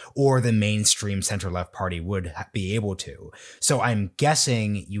Republicans or the mainstream center-left party would be able to. So I'm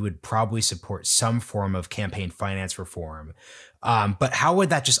guessing you would probably support some form of campaign finance reform. But how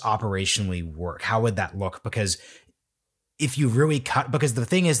would that just operationally work? How would that look? Because if you really because the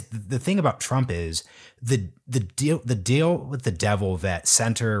thing about Trump is the deal with the devil that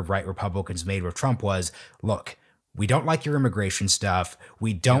center right Republicans made with Trump was, look, we don't like your immigration stuff.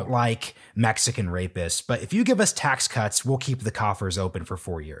 We don't like Mexican rapists. But if you give us tax cuts, we'll keep the coffers open for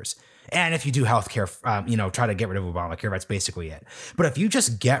 4 years. And if you do healthcare, try to get rid of Obamacare, that's basically it. But if you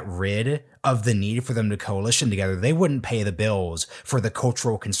just get rid of the need for them to coalition together, they wouldn't pay the bills for the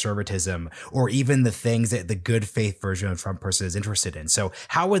cultural conservatism or even the things that the good faith version of Trump person is interested in. So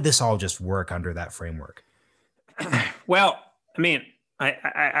how would this all just work under that framework? Well,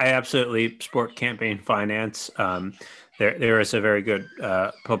 I absolutely support campaign finance. There is a very good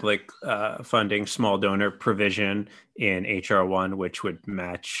public funding small donor provision in HR 1, which would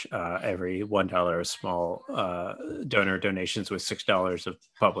match every $1 of small donor donations with $6 of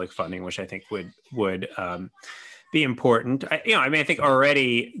public funding, which I think would be important. I think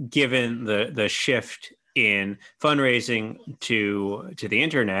already, given the shift in fundraising to the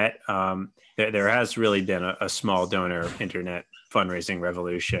internet, there has really been a small donor internet fundraising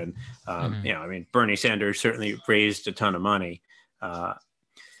revolution. Bernie Sanders certainly raised a ton of money.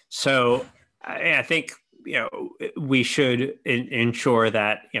 So I think, we should ensure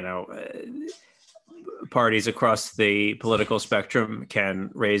that, parties across the political spectrum can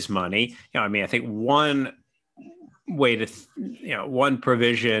raise money. I think one way to, one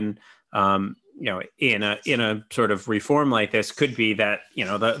provision, in a sort of reform like this could be that,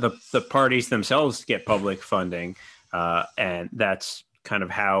 the parties themselves get public funding. And that's kind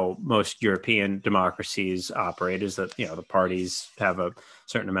of how most European democracies operate, is that, the parties have a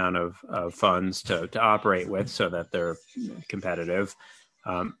certain amount of funds to operate with so that they're competitive.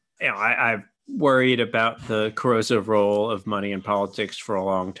 I've worried about the corrosive role of money in politics for a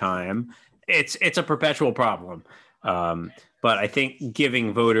long time. It's a perpetual problem. But I think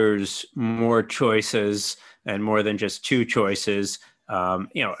giving voters more choices, and more than just two choices,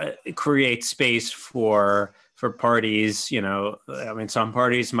 it creates space for parties. Some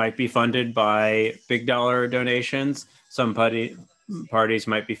parties might be funded by big dollar donations. Some parties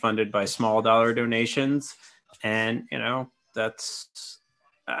might be funded by small dollar donations. And, that's,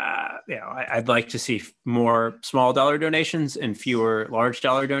 I'd like to see more small dollar donations and fewer large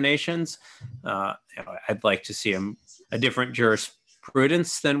dollar donations. I'd like to see a different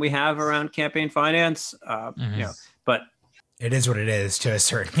jurisprudence than we have around campaign finance. But it is what it is to a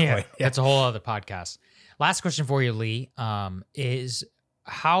certain point. Yeah. That's a whole other podcast. Last question for you, Lee, is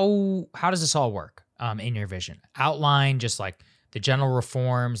how does this all work in your vision? Outline just like the general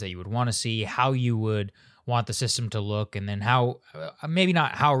reforms that you would want to see, how you would want the system to look, and then how, maybe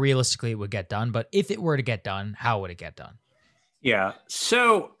not how realistically it would get done, but if it were to get done, how would it get done? Yeah.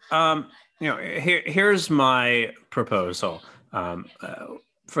 So, here's my proposal.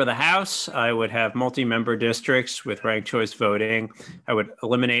 For the House, I would have multi-member districts with ranked choice voting. I would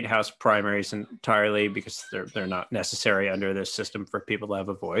eliminate House primaries entirely because they're not necessary under this system for people to have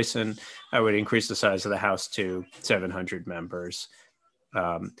a voice. And I would increase the size of the House to 700 members.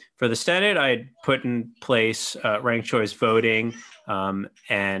 For the Senate, I'd put in place ranked choice voting, and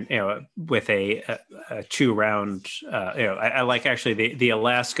with a two-round. I like actually the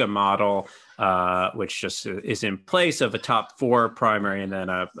Alaska model, which just is in place of a top four primary and then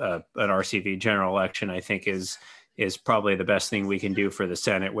an RCV general election. I think is probably the best thing we can do for the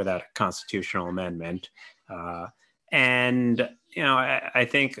Senate without a constitutional amendment. I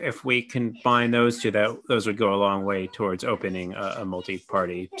think if we combine those two, those would go a long way towards opening a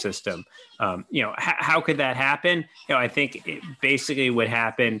multi-party system. How could that happen? I think it basically would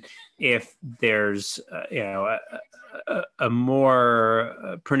happen if there's, a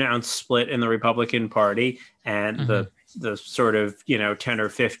more pronounced split in the Republican Party, and the sort of 10 or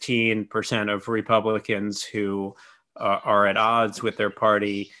 15% of Republicans who are at odds with their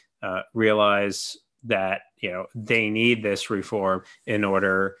party realize that they need this reform in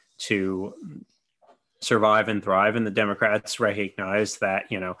order to survive and thrive. And the Democrats recognize that,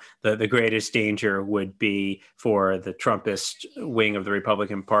 the greatest danger would be for the Trumpist wing of the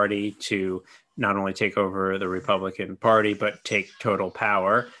Republican Party to not only take over the Republican Party, but take total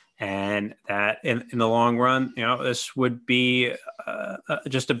power. And that in the long run, this would be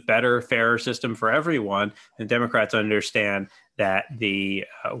just a better, fairer system for everyone. And Democrats understand that the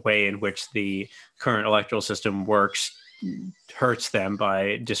way in which the current electoral system works hurts them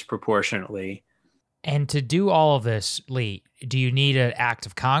by disproportionately. And to do all of this, Lee, do you need an act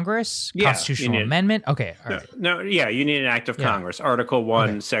of Congress, constitutional amendment? Okay. All right. You need an act of Congress. Article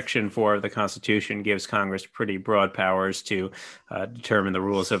 1, Section 4 of the Constitution gives Congress pretty broad powers to determine the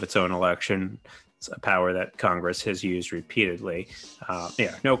rules of its own election. It's a power that Congress has used repeatedly.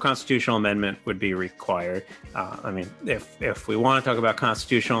 No constitutional amendment would be required. If we want to talk about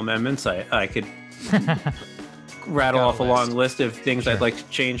constitutional amendments, I could rattle off a long list of things I'd like to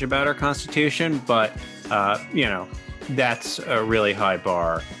change about our Constitution, but that's a really high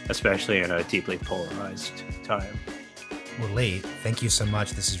bar, especially in a deeply polarized time. Well, Lee, thank you so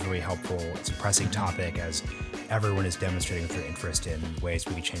much. This is really helpful. It's a pressing topic, as everyone is demonstrating their interest in ways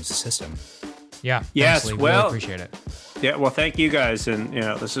we can change the system. Yeah. Yes. Lee, well, really appreciate it. Yeah. Well, thank you guys, and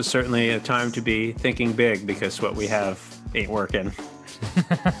this is certainly a time to be thinking big, because what we have ain't working.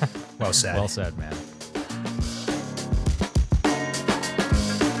 Well said. Well said, man.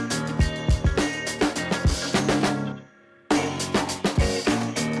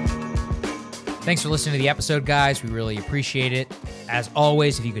 Thanks for listening to the episode, guys. We really appreciate it. As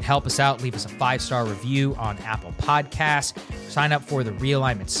always, if you could help us out, leave us a 5-star review on Apple Podcasts. Sign up for the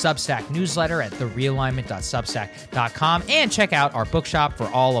Realignment Substack newsletter at therealignment.substack.com, and check out our bookshop for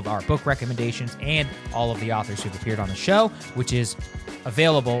all of our book recommendations and all of the authors who've appeared on the show, which is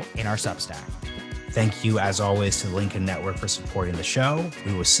available in our Substack. Thank you, as always, to the Lincoln Network for supporting the show.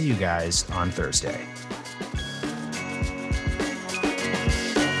 We will see you guys on Thursday.